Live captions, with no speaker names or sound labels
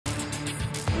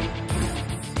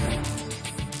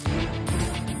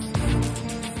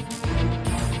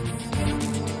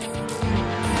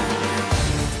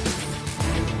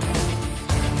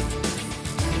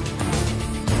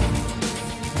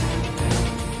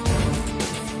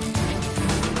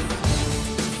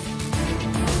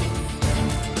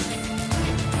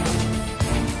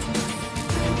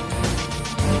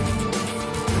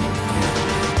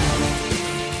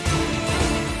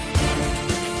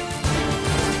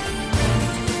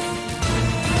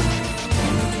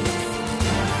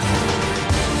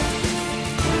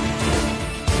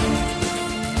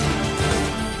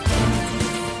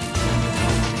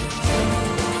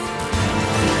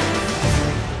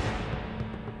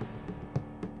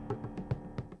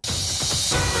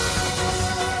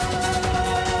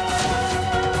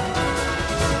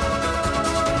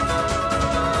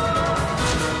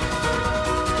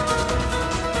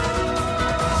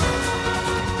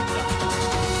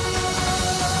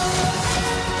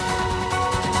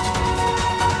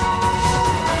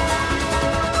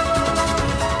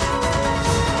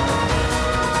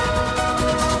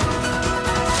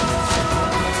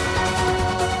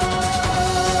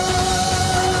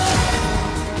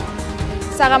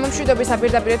საღამო მშვიდობის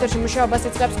პირდაპირ ეთერში მუშაობას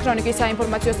იწყებს ქრონიკის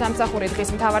საინფორმაციო სამსახური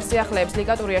დღის მთავარ სიახლეებს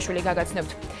ლიკა ტურიაშვილი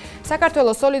გაგაცნობთ.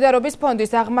 საქართველოს სოლიდარობის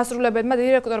ფონდის აღმასრულებელმა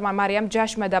დირექტორმა მარიამ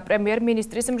ჯაშმა და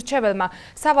პრემიერ-მინისტრის მრჩეველმა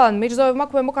სავალან მირზოევმა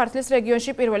ქვემო ქართლის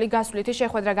რეგიონში პირველი გასვლითი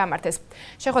შეხვედრა გამართეს.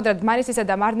 შეხვედრა დმანისისა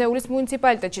და მარნეულის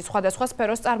მუნიციპალიტეტში სხვადასხვა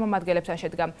სფეროს წარმომადგენლებთან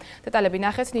შედგა. დეტალები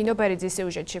ნახეთ ნინო ბერიძის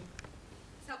სიუჟეტში.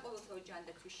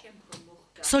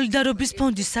 სოლიდარობის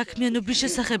ფონდის საქმიანობის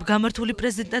შესახებ გამართული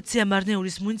პრეზენტაცია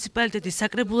მარნეულის მუნიციპალიტეტის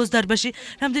საკრებულოს დარბაზში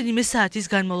რამდენიმე საათის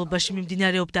განმავლობაში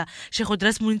მიმდინარეობდა.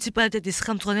 შეხვედრას მუნიციპალიტეტის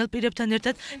ხელმძღვანელ პირებთან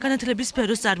ერთად განათლების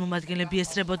სფეროს წარმომადგენლები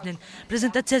ესწრებოდნენ.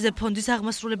 პრეზენტაციაზე ფონდის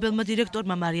აღმასრულებელმა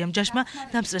დირექტორმა მარიამ ჯაშმა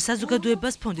დამსწრე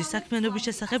საზოგადოებას ფონდის საქმიანობის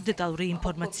შესახებ დეტალური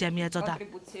ინფორმაცია მიაწოდა.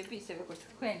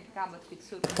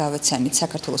 გავაცანით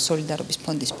საქართველოს სოლიდარობის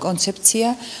ფონდის კონცეფცია,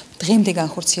 დღემდე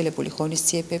განხორციელებული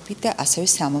ღონისძიებები და ასევე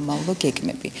სამომავლო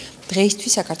გეგმები.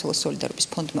 დღეისთვის საქართველოს სოლიდარობის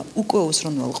ფონდმა უკვე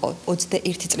უზრუნველყო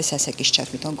 21 წლის ასაკის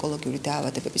ჩათვლით ონკოლოგიური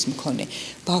დაავადებების მქონე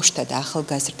ბავშვთა და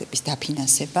ახალგაზრდების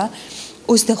დაფინანსება.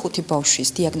 25 ბავშვის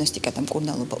დიაგნოსტიკა და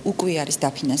მკურნალობა უკვე არის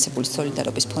დაფინანსებული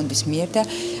სოლიდარობის ფონდის მიერ და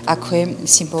აქვე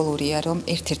სიმბოლურია, რომ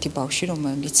ერთ-ერთი ბავშვი,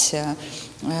 რომელიც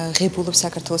ღებულობს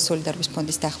საქართველოს სოლიდარობის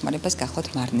ფონდის დახმარებას,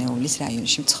 გახლავთ მარნეულის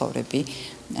რაიონში მცხოვრები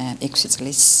 6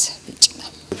 წლის ბიჭნა.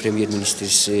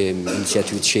 პრემიერ-მინისტრის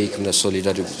ინიციატივით შეიქმნა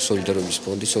სოლიდარობის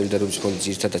ფონდი. სოლიდარობის ფონდი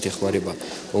ძირითადად ეხმარება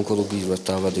ონკოლოგიურად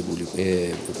დაავადებული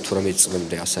 18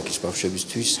 წლამდე ასაკის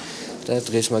ბავშვებისთვის და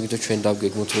დღეს მაგითო ჩვენ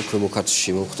დავგეგმოთ, რომ ქვემო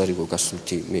ქართლში მომხდარიყო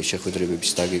გასვლითი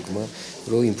შეხვედრებების დაგეგმა,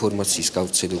 რომ ინფორმაციის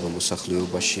გავრცელება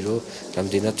მოსახლეობაში, რომ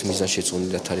რამდენად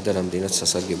მიზანშეწონილად არის და რამდენად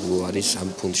სასარგებლო არის ამ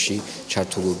ფონდში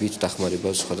ჩართულობით დახმარება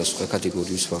სხვადასხვა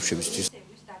კატეგორიის ბავშვებისთვის.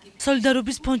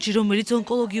 სოლიდარობის ფონდში, რომელიც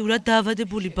ონკოლოგიურად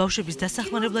დაავადებული ბავშვების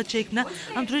დასახმარებლად შეიქმნა,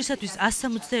 ამ დროისათვის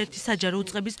 161 საჯარო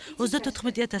უწყების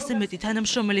 34,000-ზე მეტი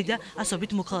თანამშრომელი და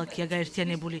ასობით მოქალაქეა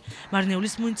გაერთიანებული.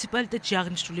 მარნეულის მუნიციპალიტეტში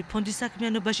აღნიშნული ფონდის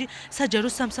საქმიანობაში საჯარო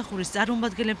სამსახურის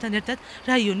წარმომადგენლებთან ერთად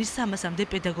რაიონის 300-მდე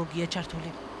პედაგოგია ჩართული.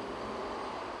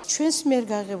 ჩვენს მიერ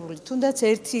გაღებული თუნდაც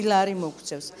 1 ლარი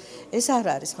მოგწევს. ეს არ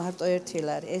არის მარტო 1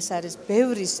 ლარი, ეს არის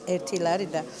ბევრის 1 ლარი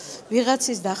და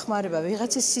ვიღაცის დახმარება,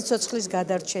 ვიღაცის სიცოცხლის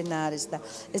გადარჩენა არის და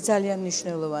ეს ძალიან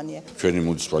მნიშვნელოვანია. ჩვენი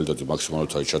მუნიციპალიტეტი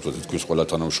მაქსიმალურად არის ჩართული, თქვის ყველა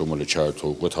თანამშრომელი ჩაერთო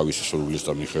უკვე თავისი სურვილის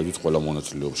და მიხედვით ყველა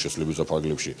მონაწილეობს შესაძლებელი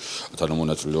საფარგლებში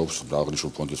თანამონაწილეობს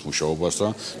აღნიშნულ ფონდის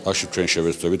მუშაობასთან. აქ ჩვენ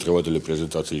შევეცდებით დღევანდელი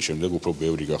პრეზენტაციის შემდეგ უფრო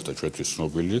ბევრი გახდა ჩვენთვის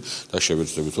ცნობილი და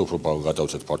შევეცდებით უფრო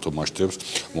გადავწეთ ფართო მასშტაბს,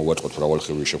 მოვაწყოთ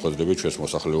მრავალხევრი შეხვედრები ჩვენს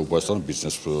მოსახლეობასთან,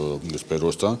 ბიზნეს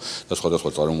სფეროსთან და სხვადასხვა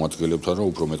წარმომადგენლებთან, რომ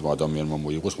უფრო მეტმა ადამიანმა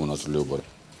მოიგოს მონაწილეობა.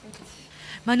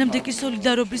 მანამდე კი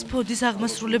სოლიდარობის ფონდის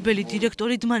აღმასრულებელი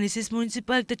დირექტორი დმანისის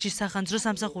მუნიციპალიტეტში სახანძრო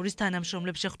სამსახურის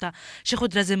თანამშრომლებს შეხვდა.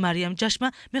 შეხვედრაზე მარიამ ჯაშმა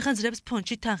მეხანძრებს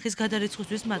ფონდში თანხის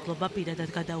გადარიცხვისთვის მადლობა პირადად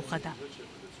გადაუხადა.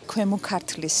 ქვემო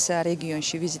ქართლის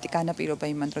რეგიონში ვიზიტი განაპირობა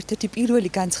იმან, რომ ერთი პირველი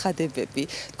განცხადებები,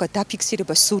 თქვა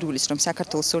დაფიქსირება სურვილის, რომ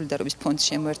საქართველოს სოლიდარობის ფონდს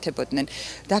შემოერთებოდნენ,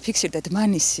 დაფიქსირდა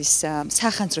დმანისის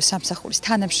სახანძრო სამსახურის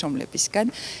თანამშრომლებისგან.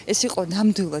 ეს იყო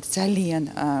ნამდვილად ძალიან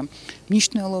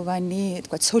მნიშვნელოვანი,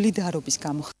 თქვა სოლიდარობის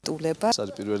გამოხატულება. ეს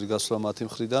არის პირველი გასვლა მათი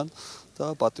მხრიდან და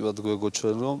პატივად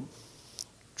გვეგოჩვენ, რომ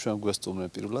ჩვენ გვესტუმრენ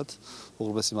პირველად.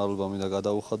 უღრმესი მადლობა მინდა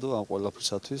გადაუხადო ამ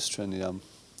ყველაფრისათვის, ჩვენი ამ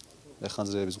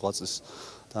მეხანძრეების ღვაწლის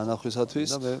დანახვისათვის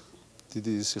და მე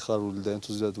დიდი სიხარული და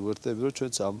ენთუზიაზმით ვუერთდები, რომ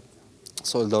ჩვენც ამ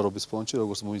სოლიდარობის ფონდში,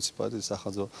 როგორც მუნიციპალიტეტის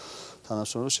სახანძრო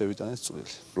თანამშრომლებს შევიტანეთ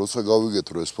წვლილი. როცა გავიგეთ,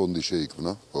 რომ ეს ფონდი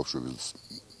შეიქმნა, ბავშვების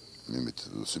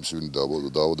სიმსივნით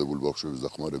დაავადებული ბავშვების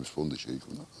დახმარების ფონდი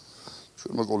შეიქმნა,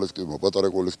 ჩვენმა კოლექტივმა, პატარა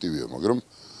კოლექტივია, მაგრამ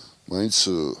მაინც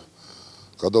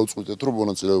გადავწყვიტეთ, რომ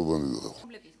მონაწილეობა მივიღო.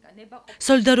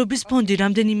 სოლიდარობის ფონდი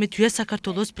რამდენიმე თვეა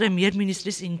საქართველოს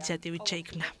პრემიერ-მინისტრის ინიციატივით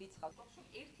შეიქმნა.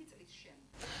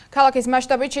 ქალაქის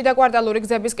მასშტაბით შიდა კვარტალური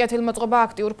გზების კეთილმოწყობა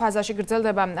აქტიურ ფაზაში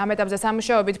გრძელდება. ამ ეტაპზე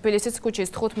სამუშაოები თბილისის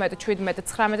ქუჩის 15, 17,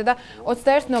 19 და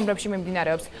 21 ნომრებში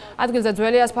მიმდინარეობს. ადგილზე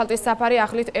ძველი ასფალტის საფარი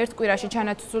ახლით ერთ კვირაში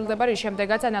ჩანაცვლდება, რის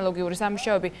შემდეგაც ანალოგიური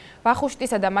სამუშაოები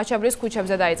ვახუშტისა და მაჩაბლის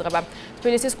ქუჩებზე დაიწყება.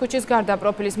 თბილისის ქუჩის გარდა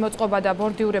პროფილის მოწყობა და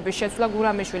ბორდიურების შეცვლა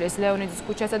გურამიშვილის, ლეონიდის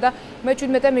ქუჩასა და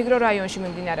მე-17 მიკრორაიონში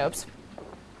მიმდინარეობს.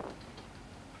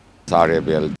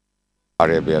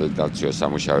 რეაბილიტაციო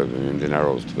სამუშაოები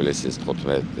მიმდინარეობს თბილისის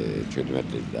 15,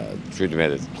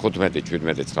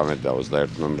 17 და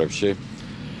 21 ნომრებში.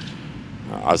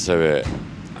 ასევე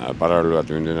პარალელურად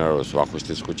მიმდინარეობს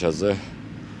ვახუშტის ქუჩაზე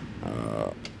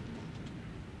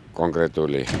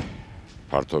კონკრეტული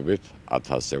ფართობით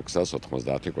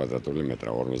 1690 კვადრატული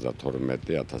მეტრა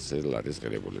 52,000 ლარის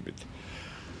ღირებულებით.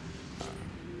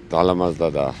 დალამაზდა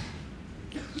და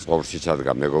წყობში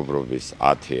ჩადგა მეგობრობის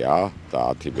 10A და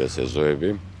 10B ეზოები,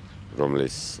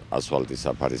 რომლის ასფალტის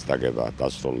საფარის დაგება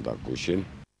დასრულდა გუშინ.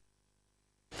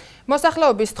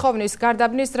 მოსახლეობის თხოვნის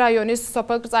გარდაბნის რაიონის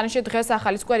სოფელ კრწანისში დღეს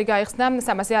ახალი სკვერი გაიხსნა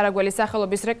სამასი არაგველის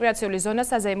სახელობის რეკრეაციული ზონა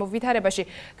საზეიმო ვითარებაში.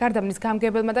 გარდაბნის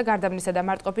გამგებელმა და გარდაბნისა და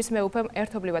მარტყოფის მეუფემ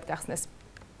ერთობლივად გახსნეს.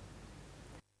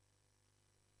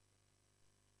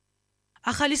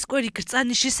 ახალი სკვერი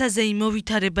კრწანიში საზეიმო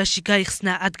ვითარებაში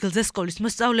გაიხსნა. ადგილზე სკოლის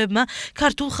მოსწავლეებმა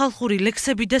ქართულ ხალხური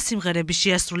ლექსები და სიმღერები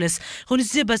შეასრულეს.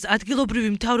 ღონისძიებას ადგილობრივი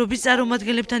მთავრობის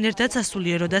წარმომადგენლებთან ერთად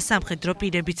სასულიერო და სამხედრო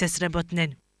პირებიც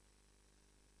ესწრებოდნენ.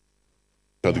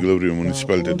 ადგილობრივი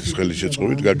მუნიციპალიტეტის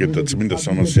ხელისეწყობით გაკეთდა წმინდა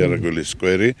სამასი არაგველის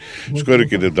სკვერი. სკვერი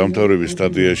კიდევ დამთავრების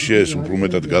სტადიაშია, ეს უფრო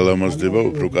მეტად გალამაზდება,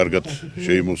 უფრო კარგად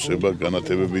შეიმოსება,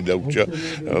 განათებები დაგვრჩა,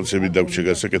 რაღაცები დაგვრჩა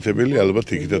გასაკეთებელი, ალბათ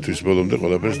იქითათვის ბოლომდე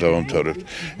ყველაფერს დავამთავრებთ.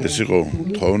 ეს იყო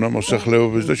თხოვნა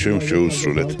მოსახლეობის და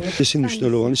შევუსრულეთ. ეს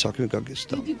მნიშვნელოვანი საქმე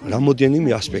გაგესდა. რამოდენიმე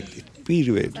ასპექტით.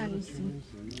 პირველი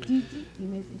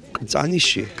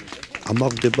კრწანიში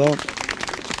ამაღლდება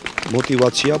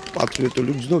мотивация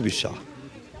პატრიოტული გზნობისა.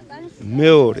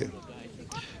 მეორე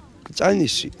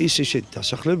კრწანისი ის ისეთი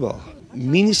დასახლებაა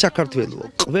მინი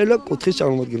საქართველოს ყველა კუთხის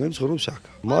წარმომადგენლებს ხორობს აქ.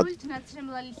 მათ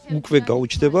უკვე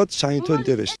გაუჩნდებათ საერთო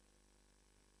ინტერესი.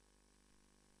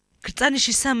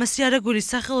 კრწანიშის სამასი არაგველის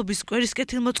სახელობის სკვერის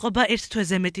კეთილმოწყობა ერთ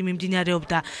თვეზე მეტი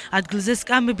მიმდინარეობდა. ადგილზე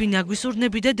სკამები, ნაგვის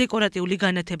ურნები და დეკორატიული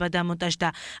განათება დამონტაჟდა.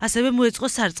 ასევე მოეწყო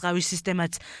სარწყავის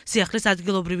სისტემაც. სიახლეს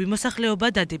ადგილობრივი მოსახლეობა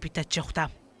დადებითად შეხვდა.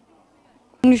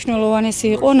 Მნიშვნელოვანესი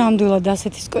იყო ნამდვილად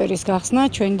ასეთი სკვერის გახსნა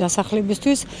ჩვენი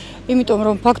დასახლებისთვის, იმიტომ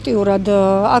რომ ფაქტიურად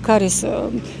აქ არის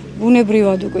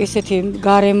ბუნებრივად უკვე ისეთი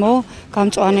გარემო,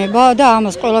 გამწვანება და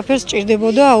ამას ყველაფერს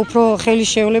სჭირდებოდა უფრო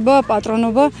ხელისშევლება,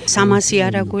 პატრონობა. სამასი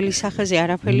არაგველის სახეზე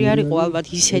არაფერი არ იყო ალბათ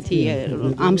ისეთი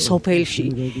ამ სოფელში.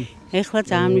 ეხლა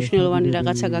ძალიან მნიშვნელოვანი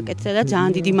რაღაცა გაკეთდა და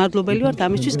ძალიან დიდი მადლობელი ვართ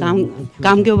ამისთვის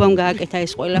გამგეობამ გააკეთა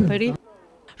ეს ყველაფერი.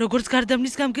 როგორც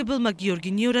გარდაბნის გამგებელმა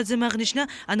გიორგი ნიორაძემ აღნიშნა,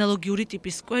 ანალოგიური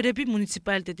ტიპის სკვერები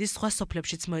მუნიციპალიტეტის სხვა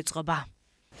სოფლებშიც მოეწყობა.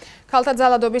 ქალთა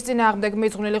ძალადობის წინააღმდეგ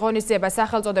მიძღვნილი ღონისძიება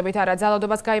სახელწოდებით არა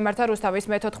ძალადობას გაიმართა რუსთავის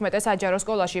მე-14 საჯარო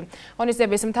სკოლაში.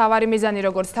 ღონისძიების მთავარი მიზანი,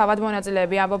 როგორც თავად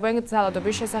მონაწილეები ამბობენ,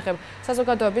 ძალადობის შესახებ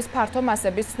საზოგადოების ფართო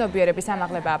მასების ცნობიერების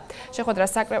ამაღლებაა.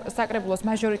 შეხვედრას საკრებულოს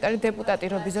მაჟორიტარი დეპუტატი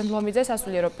რობიზონ ლომიძე,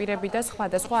 სასულიერო პირები და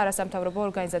სხვადასხვა არასამთავრობო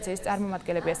ორგანიზაციის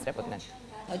წარმომადგენლები ესწრებოდნენ.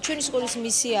 ჩვენი სკოლის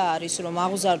მისია არის, რომ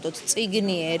აღვზარდოთ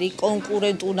წიგნიერი,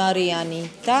 კონკურენტუნარიანი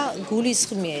და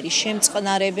გულისხმიერი,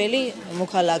 შემწყნარებელი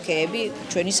მოქალაქეები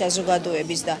ჩვენი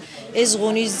საზოგადოების და ეს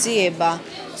ღონისძიება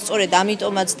სწორედ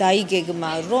ამიტომაც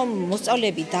დაიგეგმა, რომ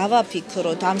მოსწავლეები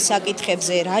დავაფიქროთ ამ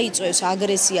საკითხებზე, რა იწვევს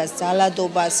აგრესიას,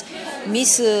 ძალადობას,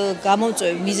 მის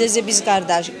გამომწვევ მიზეზების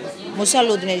გარდა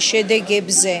მოსალოდნენ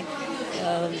შედეგებზე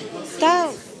და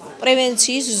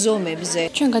პრევენციის ზომებზე.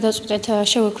 ჩვენ გადავწყვეტეთ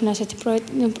შევექმნა ასეთი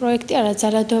პროექტი არა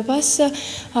ძალადობას.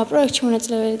 პროექტში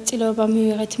მონაწილეობა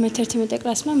მივიღეთ მე-11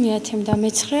 კლასმა, მე-10 და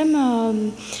მე-9.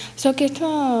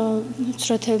 ზოგიერთმა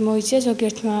სროთები მოიწია,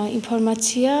 ზოგიერთმა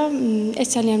ინფორმაცია. ეს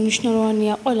ძალიან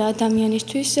მნიშვნელოვანია ყველა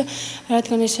ადამიანისთვის,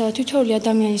 რადგან ეს თითოეული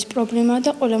ადამიანის პრობლემაა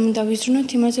და ყველამ უნდა ვიზრუნოთ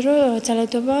იმაზე, რომ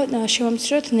ძალადობა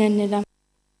შევამციროთ ნელ-ნელა.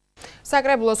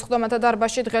 საკრებულოს ხდომათა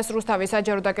დარბაზში დღეს რუსთავის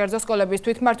საჯარო და კერძო სკოლების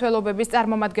თვითმმართველობების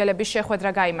წარმომადგენლების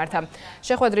შეხვედრა გაიმართა.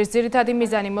 შეხვედრის ძირითადი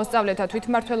მიზანი მოსწავლეთა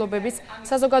თვითმმართველობების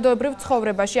საზოგადოებრივ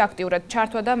ცხოვრებაში აქტიურად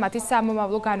ჩართვა და მათი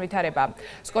სამომავლო განვითარება.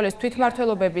 სკოლის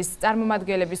თვითმმართველობების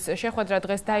წარმომადგენლების შეხვედრა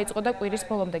დღეს დაიწყო და კვირის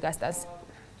ბოლომდე გასტანს.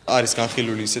 არის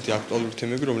განხილული ისეთი აქტუალური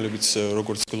თემები, რომლებიც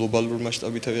როგორც გლობალურ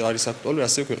მასშტაბით არის აქტუალური,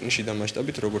 ასევე ქვეყნის შიდა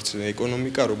მასშტაბით, როგორც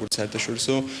ეკონომიკა, როგორც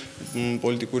საერთაშორისო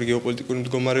პოლიტიკური, გეოპოლიტიკური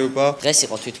მდგომარეობა. დღეს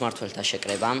იყო თვითმმართველთა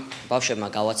შეკრება, ბავშვებმა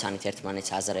გავაცანით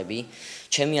ერთმანეთს აზრები.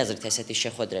 ჩემი აზრით ესეთი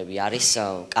შეხვედრები არის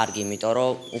კარგი, იმიტომ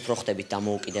რომ უფრო ხდებით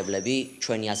დამოუკიდებლები,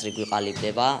 ჩვენი აზრი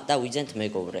გვიყალიბდება და ვიძენთ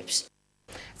მეგობრებს.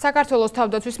 საქართველოს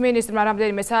თავდაცვის მინისტრმა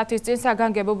რამდენიმე საათის წინ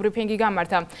საგანგებო ბრიფინგი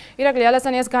გამართა. ირაკლი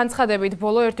ალასანიას განცხადებით,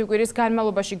 ბოლო ერთი კვირის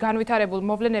განმავლობაში განვითარებულ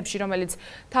მოვლენებში, რომელიც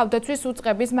თავდაცვის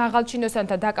უწყების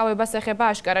მაღალჩინოსანთა დაკავებას ეხება,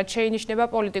 აშკარად შეინიშნება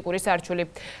პოლიტიკური სარჩული.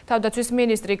 თავდაცვის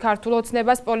მინისტრი ქართულ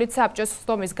ოცნებას, პოლიტსაბჭოს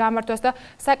ხდომის გამართვას და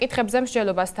საკითხებზე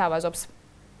მსჯელობას სთავაზობს.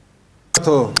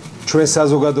 ჩვენ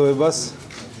საზოგადოებას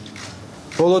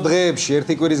ბოლო დღეებში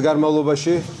ერთი კვირის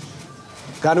განმავლობაში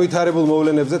განვითარებულ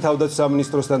მოვლენებზე თავდაცვის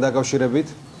სამინისტროსთან დაკავშირებით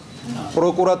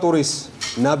პროკურატურის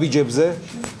ნაბიჯებზე,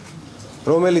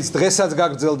 რომელიც დღესაც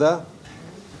გაგრძელდა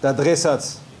და დღესაც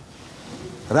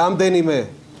რამდენიმე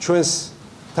ჩვენს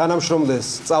თანამშრომლებს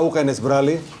წაუყენეს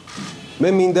ბრალი, მე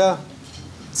მინდა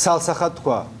ცალსახად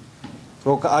თქვა,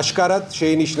 რომ აშკარად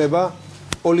შეინიშნება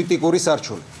პოლიტიკური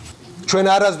სარჩული. ჩვენ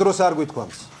არასდროს არ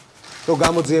გვითქვამს, რომ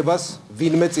გამოძიებას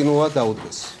ვინმე წინულა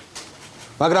დაუდგეს.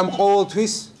 მაგრამ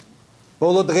ყოველთვის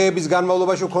ბოლო დღეების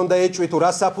განმავლობაში ქონდა ეჭვი თუ რა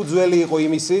საფუძველი იყო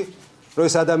იმისი, რომ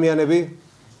ეს ადამიანები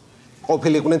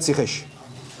ყოფილიყვნენ ციხეში.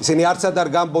 ისინი არცად არ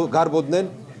გარბოდნენ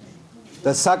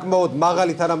და საკმაოდ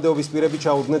მაღალი თანამდებობის პირები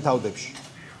ჩაუდგნენ თავდებში.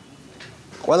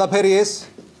 ყველაფერი ეს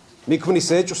მიქმნის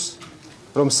ეჭვს,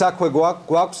 რომ საქმე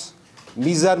გვაქვს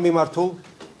მიზანმიმართულ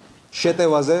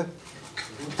შეტევაზე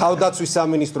თავდაცვის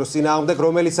სამინისტროს წინააღმდეგ,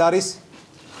 რომელიც არის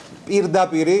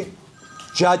პირდაპირი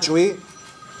ჯაჭვი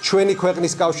ჩვენი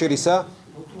ქვეყნის კავშირისა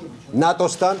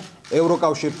ნატოსთან,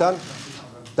 ევროკავშირთან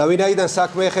და ვინაიდან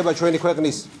საქმე ეხება ჩვენი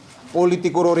ქვეყნის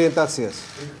პოლიტიკურ ორიენტაციას,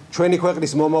 ჩვენი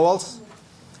ქვეყნის მომავალს,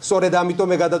 სწორედ ამიტომ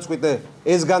მე გადაწყვიტე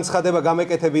ეს განცხადება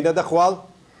გამეკეთებინა და ხვალ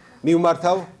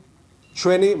მივმართავ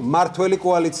ჩვენი მართველი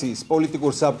კოალიციის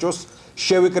პოლიტიკურ საბჭოს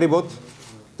შევიკრიბოთ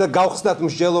და გავხსნათ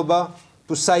მსჯელობა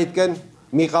თუ საითკენ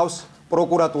მიყავს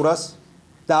პროკურატურას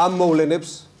და ამ მოვლენებს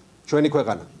ჩვენი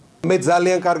ქვეყანა. მე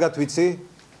ძალიან კარგად ვიცი,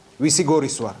 ვისი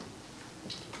გორის ვარ.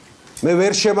 მე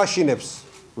ვერ შემაშინებს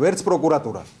ვერც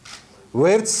პროკურატურა,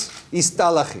 ვერც ის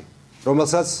ტალახი,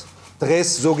 რომელსაც დღეს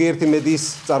ზოგიერთი მედიის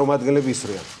წარმომადგენლები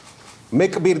ისვრიან. მე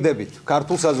კბირდებით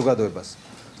ქართულ საზოგადოებას,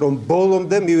 რომ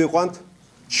ბოლომდე მივიყვანთ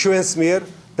ჩვენს მიერ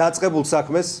დაწყებულ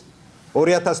საქმეს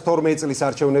 2012 წლის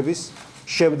არჩევნების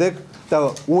შემდეგ და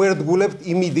უერთგულებთ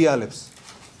იმ იდეალებს,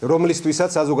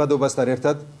 რომლისთვისაც საზოგადოებასთან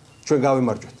ერთად ჩვენ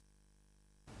გავიმარჯვეთ.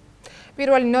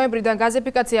 1 ნოემბრიდან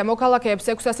გაზიფიკაცია მოქალაქეებს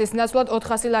 600-ის ნაცვლად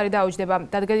 400 ლარი დაუჯდება.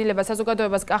 დადგენილება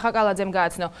საზოგადოებას კახაკალაძემ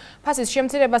გააცნო. ფასის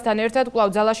შემცირებასთან ერთად კვლავ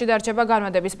ძალაში დარჩება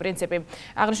განმადების პრინციპი.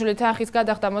 აღნიშნული თანხის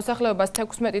გადახდა მოსახლეობას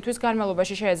 16 თვის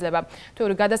განმავლობაში შეეძლება.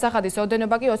 თვიური გადასახადის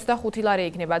ოდენობა კი 25 ლარი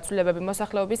იქნება. ცვლილებები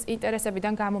მოსახლეობის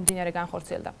ინტერესებიდან გამომდინარე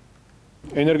განხორციელდა.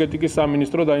 ენერგეტიკის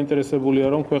სამინისტრო დაინტერესებულია,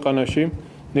 რომ ქვეყანაში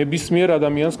ნებისმიერ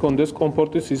ადამიანს კონდეს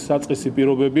კომფორტის ის საწყისი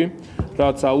პირობები,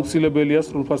 რაც აუცილებელია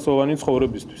სრულფასოვანი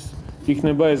ცხოვრებისთვის.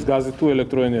 იქნება ეს გაზი თუ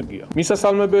ელექტროენერგია.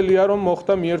 მისასალმებელია, რომ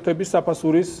მოხდა მიერთების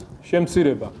საფასურის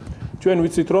შემცირება. ჩვენ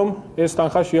ვიცით, რომ ეს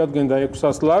თანხა შეადგენდა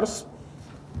 600 ლარს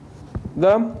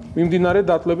და მიმდინარე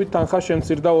დათვლებით თანხა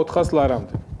შემცირდა 400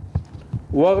 ლარამდე.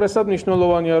 უაღრესად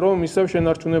მნიშვნელოვანია, რომ ისევ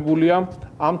შენარჩუნებულია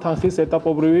ამ თანხის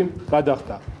ეტაპობრივი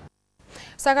გადახდა.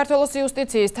 საქართველოს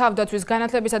იუსტიციის, თავდაცვის,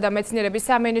 განათლებისა და მეცნიერების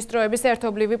სამინისტროების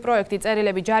ერთობლივი პროექტი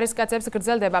წერილები ჯარისკაცებს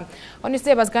გრძელდება.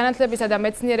 ღონისძიებას განათლებისა და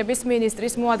მეცნიერების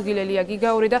მინისტრის მოადგილე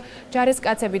გიგაური და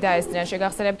ჯარისკაცები დაესწრიან.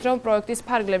 შეგახსენებთ, რომ პროექტის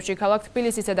ფარგლებში ქალაქ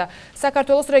თბილისისა და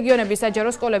საქართველოს რეგიონების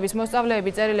საჯარო სკოლების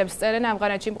მოსწავლეები წერილებს წერენ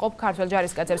ავღანეთში მყოფ ქართველ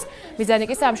ჯარისკაცებს. მიზანი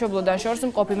კი სამშობლოდან შორს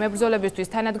მყოფი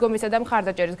მებრძოლებისთვის თანადგომისა და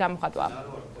მხარდაჭერის გამოხატვა.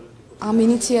 ამ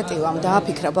ინიციატივამ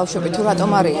დააფიქრა ბავშვები თუ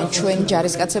რატომ არიან ჩვენი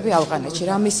ჯარისკაცები ავღანეთში,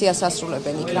 რა მისიას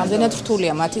ასრულებენ იქ, რამდენად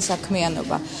რთულია მათი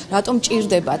საქმიანობა, რატომ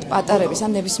ჭირდებათ პატარების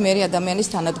ან ნებისმიერი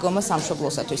ადამიანის თანადგომა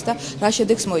სამშობლოსათვის და რა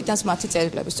შედეგს მოიტანს მათი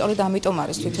წერილები. სწორედ ამიტომ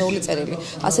არის თითოეული წერილი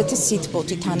ასეთი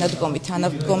სითბოთი,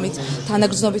 თანადგომით,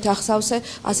 თანაგრძნობით ახსავსე,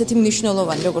 ასეთი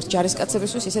მნიშვნელოვანი როგორც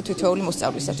ჯარისკაცებისთვის, ისე თითოეული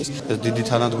მოსწავლისათვის. ეს დიდი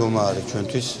თანადგომა არის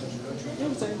ჩვენთვის.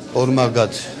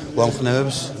 ორმაგად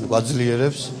გვამხნევებს,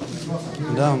 გვაძლიერებს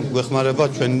და გვეხმარება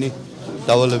ჩვენი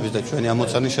დავალების და ჩვენი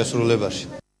ამოწანის შესრულებაში.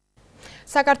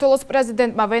 საქართველოს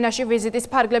პრეზიდენტმა ვენაში ვიზიტის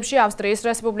ფარგლებში ავსტრიის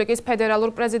რესპუბლიკის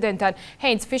ფედერალურ პრეზიდენტთან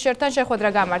ჰეინც ფიშერთან შეხვედრა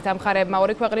გამართა. მხარეებმა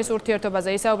ორი ქვეყნის ურთიერთობაზე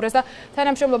ისაუბრეს და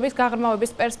თანამშრომლობის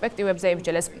გაღრმავების პერსპექტივებზე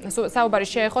იმსჯელეს. საუბარი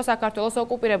შეეხო საქართველოს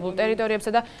ოკუპირებულ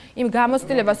ტერიტორიებსა და იმ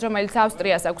გამოცდილებას, რომელიც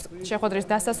ავსტრიას აქვს. შეხვედრის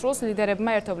დასასრულს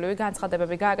ლიდერებმა ერთობლივი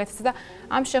განცხადებები გააკეთეს და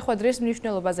ამ შეხვედრის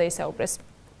მნიშვნელობაზე ისაუბრეს.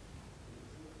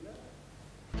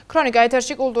 ქრონიკა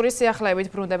ეთერში კულტურის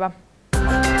სიახლეებით ბრუნდება.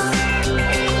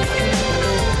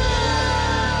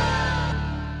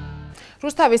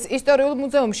 რუსთავის ისტორიულ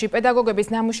მუზეუმში პედაგოგების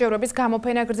ნამუშევრების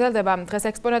გამოფენა გრძელდება. დღეს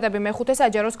ექსპონატები მეხუთე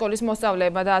საჯარო სკოლის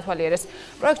მოსწავლეებმა დაათვალიერეს.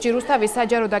 პროექტში რუსთავის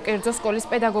საჯარო და კერძო სკოლის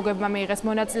პედაგოგებმა მიიღეს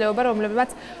მონაწილეობა, რომლებმაც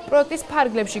პროექტის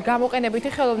ფარგლებში გამოყენებითი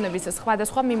ხელოვნების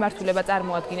სხვადასხვა მიმართულება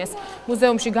წარმოადგინეს.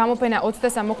 მუზეუმში გამოფენა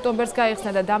 23 ოქტომბერს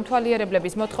გაიხსნა და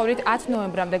დამთვალიერებლების მოთხოვნით 10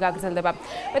 ნოემბრამდე გაგრძელდება.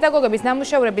 პედაგოგების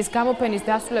ნამუშევრების გამოფენის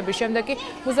დასრულების შემდეგ კი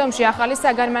მუზეუმში ახალი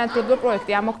საგანმანათლებლო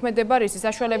პროექტი ამოქმედება, რის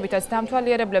საშუალებითაც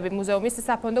დამთვალიერებლები მუზეუმის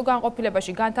საფონდო განყოფილებას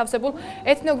განთავსებულ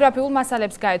ეთნოგრაფიულ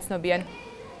მასალებს გაეცნობიან.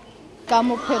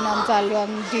 გამოფენამ ძალიან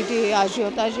დიდი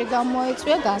აჟიოტაჟი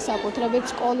გამოიწვია, განსაკუთრებით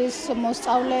სკოლის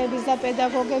მოსწავლეების და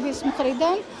პედაგოგების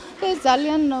მხრიდან. ეს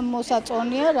ძალიან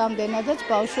მოსაწონია, რამდენადაც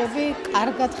ბავშვები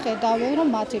კარგად ხედავენ, რომ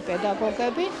მათი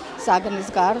პედაგოგები საგნის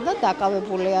გარდა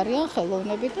დაკავებული არიან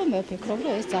ხელოვნებით და მე ვფიქრობ,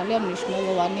 რომ ეს ძალიან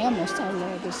მნიშვნელოვანია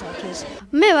მოსწავლეებისათვის.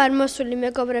 მე ვარ მოსული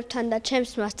მეგობრებთან და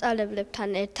ჩემს მასწავლებლებთან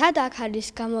ერთად. აქ არის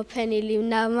გამოფენილი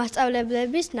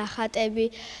მასწავლებლების ნახატები.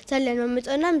 ძალიან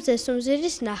მომეწონა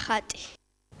მზესუმზირის ნახატი.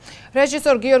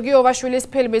 რეჟისორ გიორგი ოვაშვილის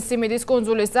ფილმი სიმინდის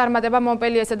კუნძულის წარმატება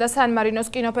მონპელიესა და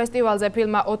სან-მარინოს კინოფესტივალზე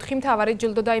ფილმმა 4 მთავარი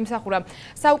ჯილდო დაიმსახურა.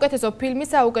 საუკეთესო ფილმი,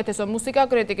 საუკეთესო მუსიკა,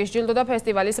 კრიტიკის ჯილდო და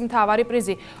ფესტივალის მთავარი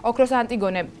პრიზი. ოქროს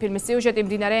ანტიგონე. ფილმის სიუჟეტი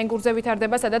მდინარე ენგურზე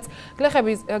ვითარდება, სადაც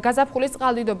გლეხების გაზაფხულის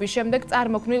წყალდიდობის შემდეგ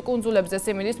წარმოქმნილ კუნძულებზე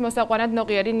სიმინდის მოსაყვანად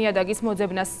ნოყიერი ნიადაგის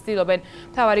მოძებნას ცდილობენ.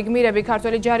 მთავარი გმირები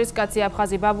ქართველი ჯარისკაცი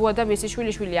აფხაზი ბაბუა და მისი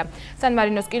შვილიშვილია.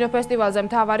 სან-მარინოს კინოფესტივალზე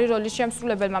მთავარი როლის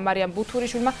შემსრულებელმა მარიამ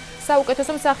ბუთურიშვილმა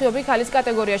საუკეთესო მსახიობი ქალის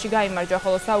კატეგორიაში გაიმარჯვა,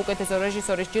 ხოლო საუკეთესო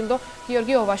რეჟისორის ჯილდო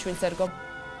გიორგი ოვაშვილს ერგო.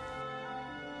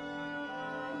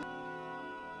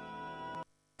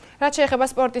 რაც შეეხება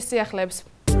სპორტის სიახლეებს.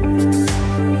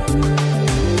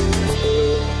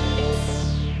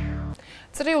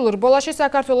 წრიულ რბოლაში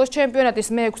საქართველოს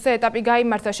ჩემპიონატის მე-6 ეტაპი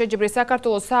გაიმართა შეჯიბრის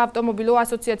საქართველოს საავტომობილო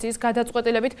ასოციაციის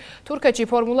გადაწყვეტილებით თურქეთში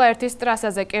ფორმულა 1-ის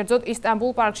ტრასაზე, კერძოდ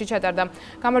ისტანბულ პარკში ჩატარდა.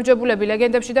 გამარჯვებულები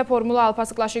ლეგენდებში და ფორმულა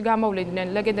ალფას კლასში გამოვლინდნენ.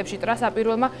 ლეგენდებში ტრასა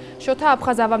პირველმა შოთა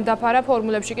აფხაზავამ დაფარა,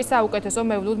 ფორმულებში კი საუკეთესო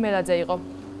მევლუდ მელაძე იყო.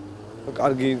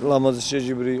 კარგი ლამაზი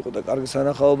შეჯიბრი იყო და კარგი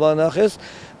სანახაობა ნახეს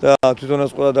და თვითონაც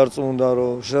ყველა დარწმუნდა,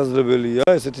 რომ შესაძლებელია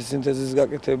ესეთი სინთეზის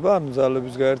გაკეთება, ანუ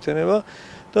ძალების გაერთიანება.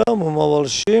 და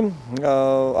მომავალში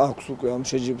აქვს უკვე ამ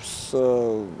შეჯიბრს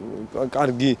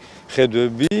კარგი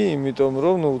ხედვები, იმიტომ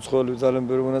რომ უცხოელი ძალიან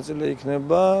ბევრი მონაწილე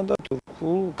იქნება და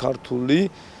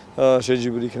ქართული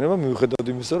შეჯიბრი იქნება, მიუხედავად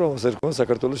იმისა, რომ ასე რქონა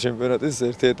საქართველოს ჩემპიონატის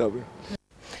ერთი ეტაპი.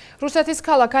 რუსეთის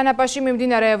ქალაქ ანაპაში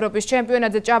მიმდინარე ევროპის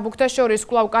ჩემპიონატზე ჭაბუკთა შორის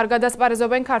კვლავ კარგად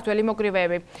ასპარეზობენ ქართველი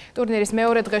მოკრივეები. ტურნირის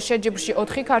მეორე დღეს შეჯიბრში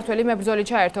 4 ქართველი მებრძოლი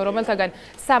ჩაერთო, რომელთაგან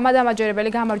 3 დამაჯერებელი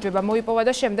გამარჯვება მოიპოვა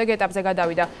და შემდეგ ეტაპზე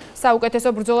გადავიდა. საუკეთესო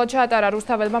ბრძოლა ჩაატარა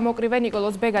რუსთაველმა მოკრივე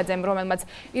ნიკოლოზ ბეგაძემ, რომელმაც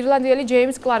ირლანდიელი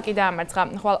ჯეიმს კლარკი დაამარცხა.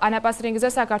 ხვალ ანაპას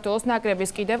რინგზე საქართველოს ნაკრების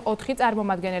კიდევ 4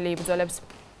 წარმომადგენელი იბრძოლებს.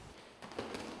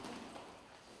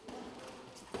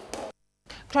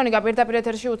 ქრონიკა პირდაპირ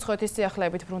ეთერში უცხოეთის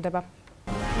სიახლეებით ბრუნდება.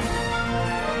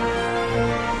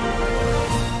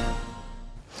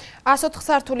 104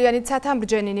 სართულიანი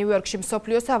ცათამბჯენი ნიუ-იორკში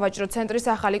მსოფლიოს სავაჭრო ცენტრის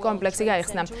ახალი კომპლექსი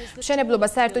გაიხსნა. მშენებლობა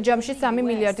საერთო ჯამში 3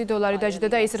 მილიარდი დოლარი დაჯდა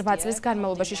და ის 8 წლის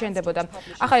განმავლობაში შენდებოდა.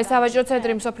 ახალი სავაჭრო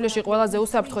ცენტრი მსოფლიოში ყველაზე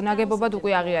უსაფრთხო ნაგებობად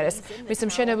უკვე აღიარეს. მის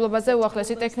მშენებლობაზე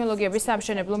უახლესი ტექნოლოგიების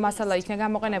სამშენებლო მასალა იქნა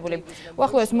გამოყენებული.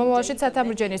 უახლოეს მომავალში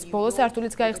ცათამბჯენის ბოლო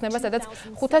სართულიც გაიხსნება, სადაც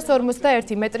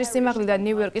 551 მეტრის სიმაღლიდან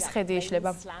ნიუ-იორკის ხედი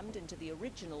იშლება.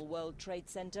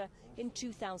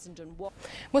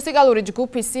 მუსიკალური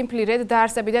ჯგუფი Simply Red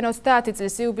დაარსებიდან 30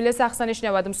 წლის იუბილეს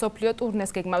აღსანიშნავად მსოფლიო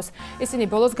ტურნეს გეგმავს. ისინი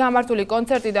ბოლოს გამართული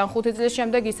კონცერტიდან 5 წლის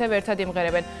შემდეგ ისევ ერთად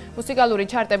იმღერებენ. მუსიკალური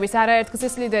ჩარტების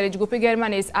არაერთგზის ლიდერი ჯგუფი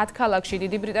გერმანიის 10 ქალაქში,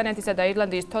 დიდი ბრიტანეთისა და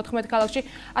ირლანდიის 14 ქალაქში,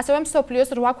 ასევე მსოფლიოს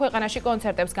 8 ქვეყანაში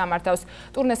კონცერტებს გამართავს.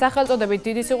 ტურნეს სახელწოდებით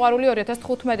დიდი სიყვარული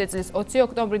 2015 წლის 20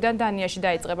 ოქტომბრიდან დანიაში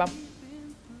დაიწყება.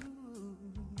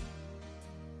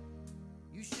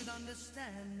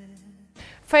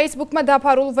 Facebook-მა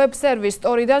დაფარულ ვებ სერვის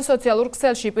Tor-დან სოციალურ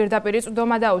ქსელში პირდაპირ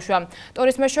წვდომა დაუშვა.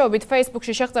 Tor-ის მეშვეობით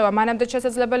Facebook-ში შეღწევა მანამდე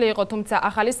შესაძლებელი იყო, თუმცა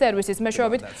ახალი სერვისის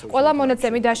მეშვეობით ყველა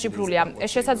მონაცემი დაშიფრულია.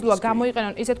 ეს შესაძლოა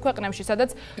გამოიყენონ ისეთ ქვეყნებში, სადაც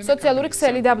სოციალური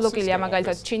ქსელი დაბლოკილია,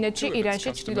 მაგალითად ჩინეთში, ირანში,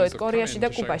 ჩრდილოეთ კორეაში და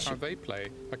კუბაში.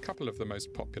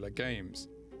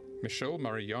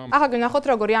 ახლა გნახოთ,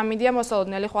 როგორი ამ მიდია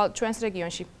მოსალოდნელი ხვალ ჩვენს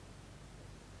რეგიონში.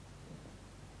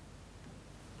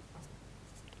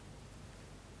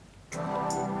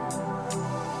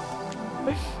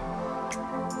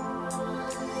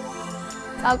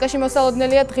 ალკაში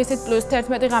მოსალოდნელია დღისით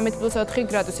 +11 ღამით +4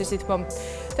 გრადუსი სითბო.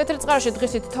 თეთრ წყაროში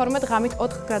დღისით 12 ღამით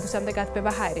 4 გრადუსამდე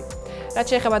გათბება ჰაერი. რაც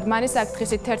შეეხება დმანის, აქ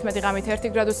დღისით 11 ღამით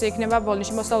 1 გრადუსი იქნება,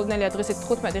 ბოლნიში მოსალოდნელია დღისით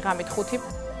 15 ღამით 5.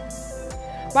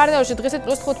 მარნეულში დღისით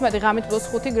 +15 ღამით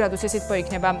 +5 გრადუსი სითბო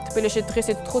იქნება. თბილისში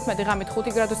დღისით 15 ღამით 5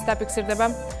 გრადუსი დაფიქსირდება.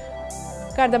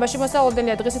 გარდაბაში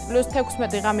მოსალოდნელია დღისით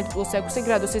 +16 ღამით +6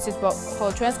 გრადუსი სითბო,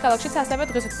 ხოლო ჩვენს ქალაქშიც ასევე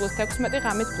დღისით +16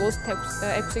 ღამით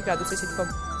 +6 გრადუსი სითბო.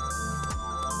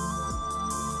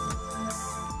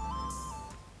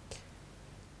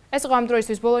 ეს იყო ამ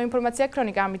დროისთვის ბოლო ინფორმაცია,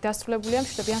 ქრონიკა ამით დასრულებულია.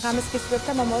 მშვიდობიან ღამეს გისურვებთ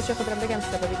და მომავალ შეხვედრამდე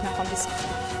გემშვიდობებით, ნახვამდის.